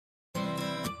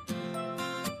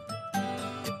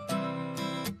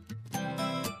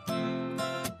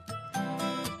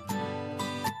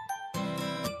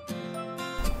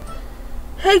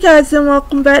Hey guys, and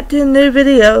welcome back to a new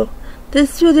video.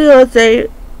 This video is a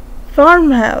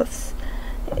farmhouse.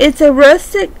 It's a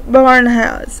rustic barn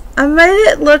house. I made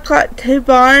it look like two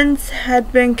barns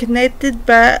had been connected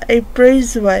by a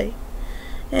breezeway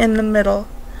in the middle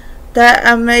that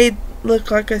I made look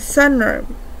like a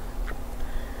sunroom.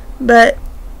 But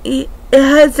it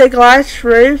has a glass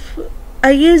roof. I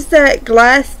used that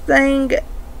glass thing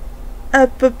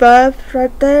up above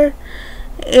right there,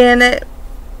 and it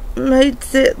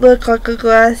makes it look like a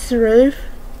glass roof.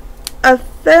 I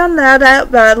found that out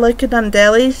by looking on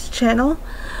Deli's channel.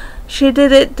 She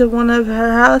did it to one of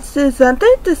her houses. I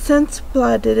think the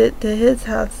Supply did it to his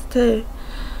house too.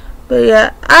 But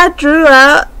yeah, I drew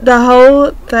out the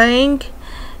whole thing,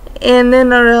 and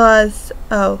then I realized,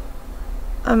 oh,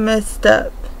 I messed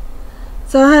up.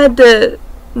 So I had to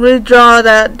redraw it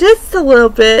out just a little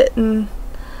bit and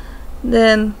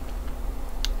then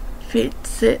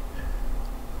fix it.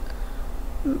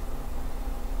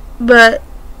 But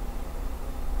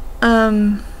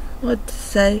what to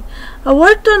say, I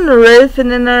worked on the roof,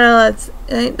 and then I realized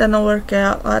it ain't gonna work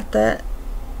out like that.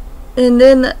 And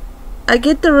then I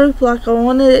get the roof like I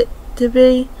wanted it to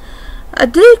be. I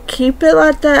do keep it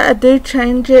like that. I do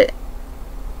change it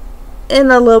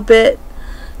in a little bit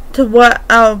to what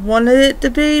I wanted it to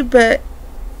be, but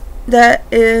that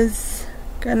is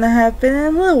gonna happen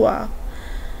in a little while.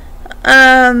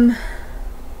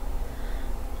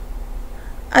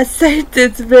 I saved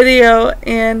this video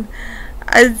and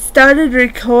I started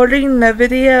recording the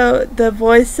video, the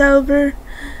voiceover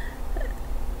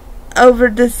over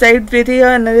the saved video,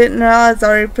 and I didn't realize I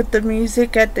already put the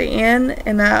music at the end,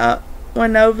 and I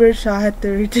went over, so I had to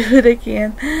redo it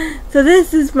again. So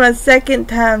this is my second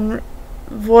time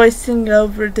voicing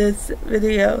over this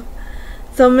video,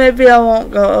 so maybe I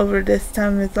won't go over this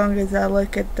time as long as I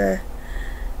look at the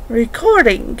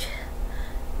recording.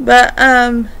 But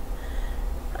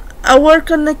I work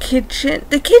on the kitchen.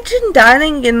 The kitchen,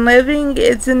 dining, and living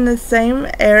is in the same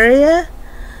area,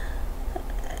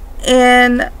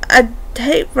 and I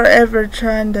take forever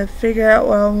trying to figure out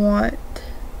what I want.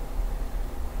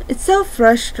 It's so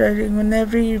frustrating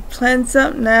whenever you plan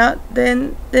something out,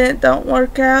 then it don't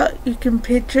work out. You can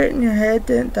picture it in your head,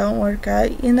 then it don't work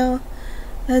out, you know?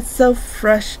 That's so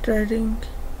frustrating.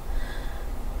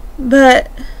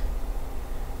 But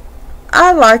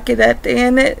I like it at the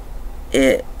end.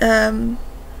 It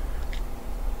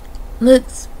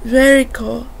looks very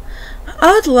cool.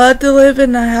 I would love to live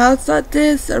in a house like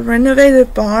this, a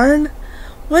renovated barn.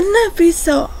 Wouldn't that be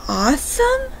so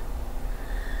awesome?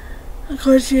 Of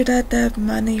course, you'd have to have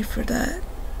money for that.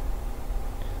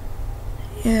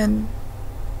 And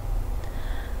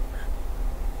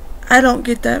I don't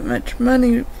get that much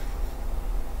money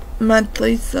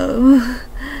monthly, so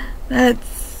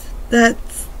that's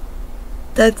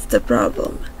the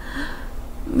problem.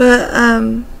 But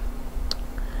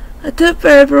I took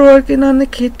forever working on the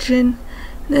kitchen.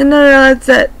 Then I realized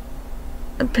that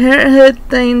the parenthood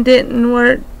thing didn't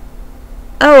work.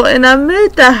 Oh, and I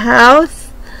moved the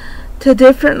house to a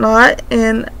different lot,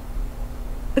 and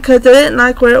because I didn't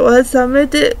like where it was, so I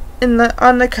moved it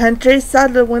on the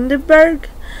countryside of Windenburg,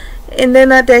 and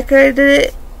then I decorated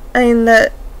it and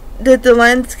did the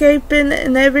landscaping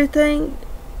and everything,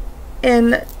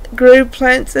 and grew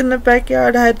plants in the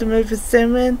backyard. I had to move a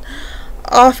cinnamon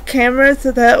off camera,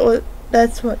 so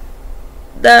that's what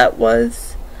that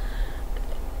was.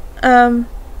 I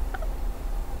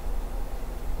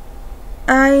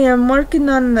am working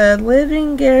on the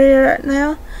living area right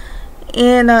now,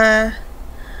 and I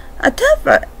took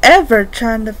forever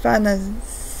trying to find a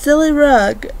silly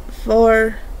rug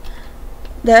for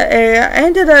that area. I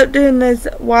ended up doing this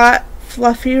white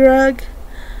fluffy rug.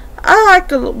 I like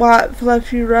the white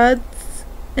fluffy rugs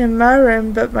in my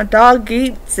room, but my dog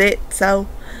eats it, so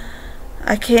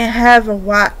I can't have a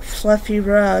white fluffy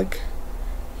rug.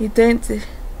 He thinks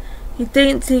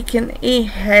he can eat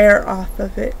hair off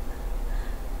of it.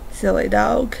 Silly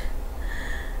dog.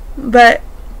 But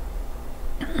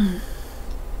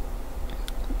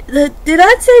did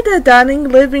I say the dining,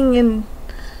 living, and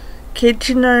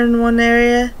kitchen are in one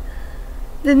area?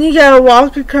 Then you gotta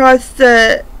walk across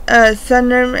the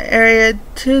sunroom area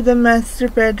to the master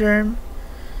bedroom,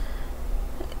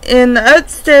 and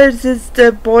upstairs is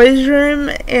the boys' room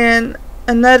and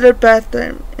another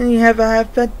bathroom, and you have a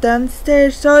half bath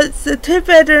downstairs, so it's a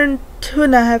 2-bedroom,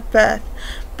 2.5 bath.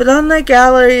 But on the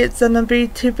gallery it's gonna be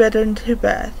 2-bedroom,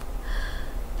 2-bath.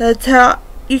 That's how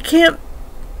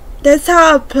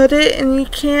I put it, and you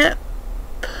can't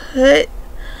put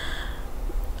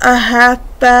a half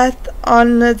bath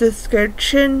on the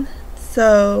description.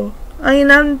 So, I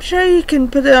mean, I'm sure you can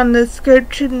put it on the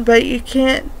description, but you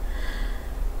can't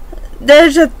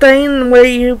there's a thing where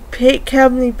you pick how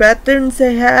many bathrooms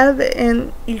they have,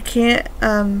 and you can't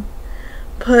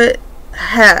put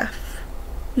half.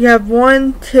 You have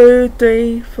 1, 2,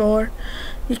 3, 4.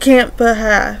 You can't put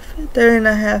half. There ain't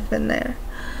a half in there.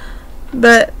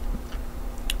 But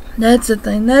that's the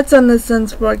thing. That's on the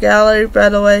Sunsport Gallery, by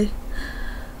the way.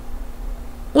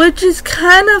 Which is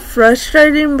kind of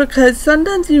frustrating because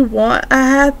sometimes you want a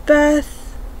half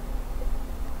bath,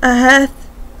 a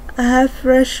half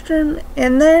restroom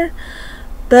in there,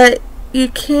 but you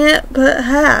can't put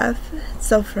half. It's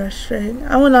so frustrating.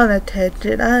 I went on a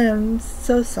tangent. I am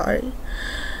so sorry.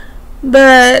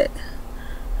 But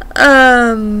here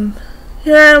I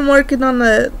am working on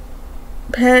the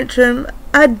parents' room.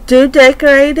 I do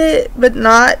decorate it, but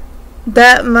not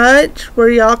that much where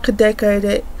y'all could decorate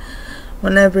it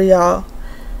whenever y'all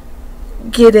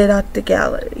get it at the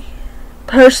gallery.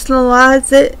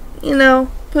 Personalize it, you know,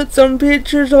 put some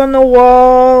pictures on the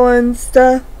wall and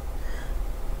stuff.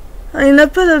 I mean, I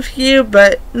put a few,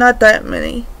 but not that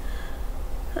many.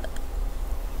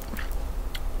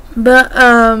 But,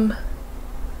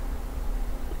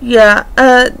 yeah,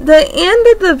 the end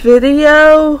of the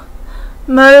video,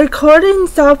 my recording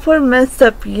software messed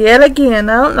up yet again.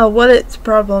 I don't know what its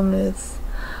problem is.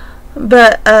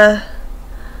 But,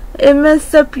 it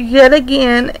messed up yet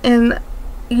again, and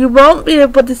you won't be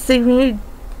able to see me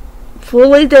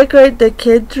fully decorate the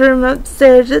kids' room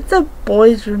upstairs. It's a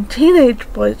boys' room,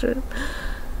 teenage boys' room.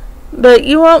 But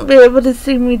you won't be able to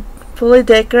see me fully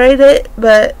decorate it,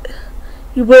 but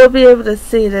you will be able to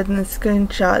see it in the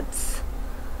screenshots.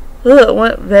 Ooh, it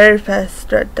went very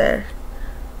fast right there.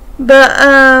 But,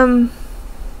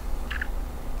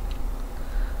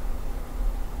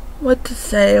 what to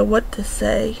say?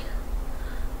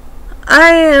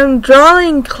 I am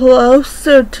drawing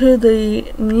closer to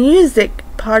the music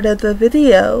part of the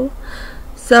video,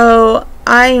 so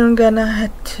I am gonna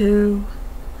have to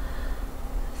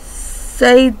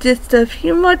say just a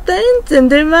few more things and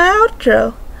do my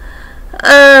outro.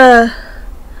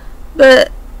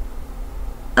 But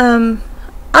I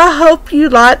hope you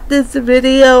like this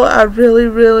video. I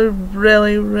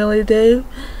really do.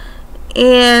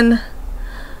 And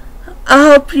I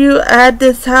hope you add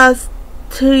this house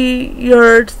to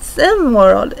your sim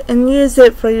world and use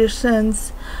it for your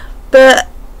sims. But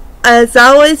as I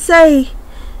always say,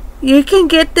 you can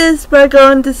get this by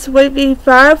going to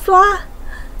SweetpeaFirefly.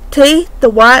 T, the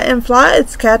Y in fly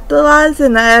is capitalized,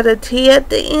 and I add a T at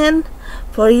the end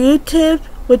for YouTube,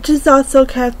 which is also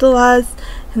capitalized,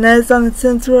 and that is on the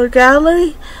Sunsport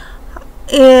Gallery.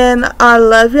 And I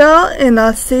love y'all, and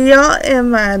I'll see y'all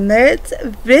in my next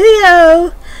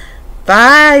video.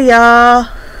 Bye, y'all.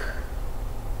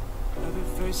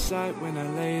 Sight when I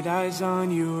laid eyes on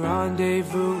you,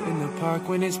 rendezvous in the park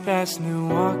when it's past noon,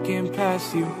 walking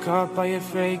past you, caught by your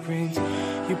fragrance.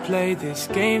 You play this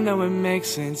game, though it makes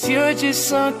sense. You're just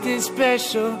something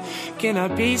special. Can I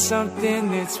be something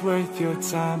that's worth your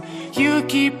time? You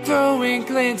keep throwing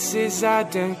glances, I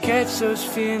don't catch those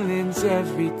feelings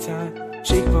every time.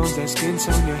 Cheekbones and skin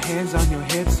on your hands, on your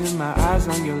hips, and my eyes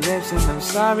on your lips. And I'm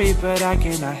sorry, but I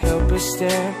cannot help but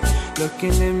stare,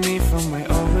 looking at me from way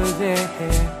over there.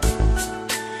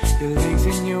 Your legs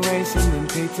in your waist and them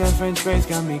pizza French braids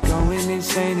got me going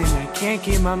insane, and I can't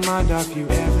keep my mind off you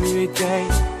every day.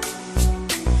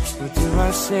 What do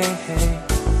I say?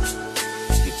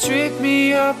 You trick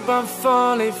me up, I'm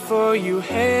falling for you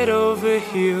head over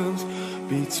heels.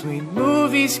 Between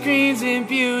movie screens and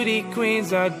beauty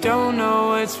queens, I don't know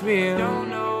what's real. Red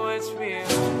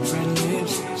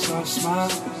lips, soft smile,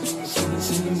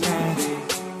 cinematic.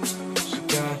 She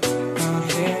got brown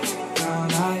hair,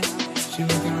 brown eyes, she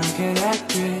looking like an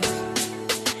actress.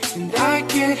 And I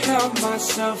can't help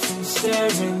myself from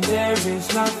staring, there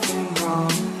is nothing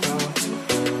wrong, though.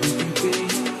 You can be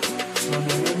on a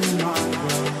really my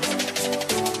world.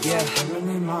 Yeah,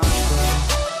 really my world.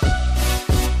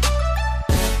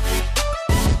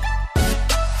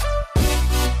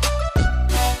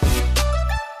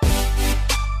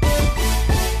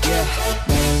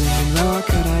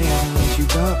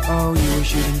 Oh, you were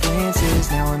shooting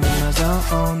dances, now I'm in my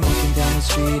zone, walking down the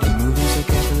street and moving so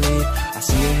carefully. I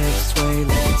see your hips sway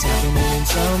like it's happening in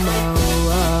slow-mo.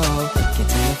 Oh, can't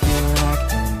tell if you're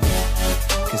acting,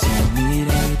 cause you don't need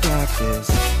any practice.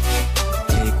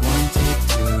 Take one, take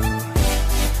two,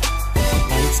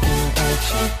 lights, camera,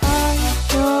 action. I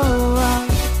know I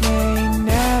may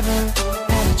never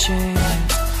have a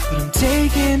chance, but I'm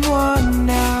taking one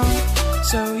now,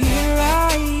 so here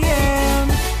I am.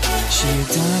 She a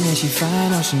dime and she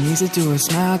fine, all she needs to do is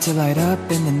smile to light up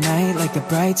in the night like the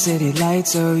bright city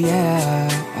lights, oh yeah.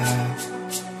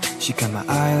 She got my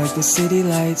eye like the city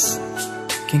lights,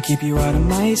 Can't keep you out of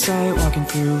my sight, walking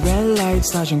through red lights,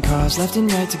 dodging cars left and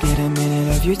right to get a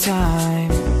minute of your time.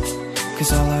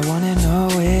 Cause all I wanna know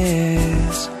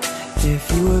is if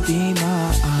you would be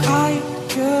mine. I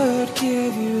could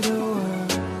give you the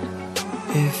world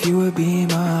if you would be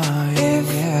mine.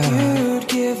 If you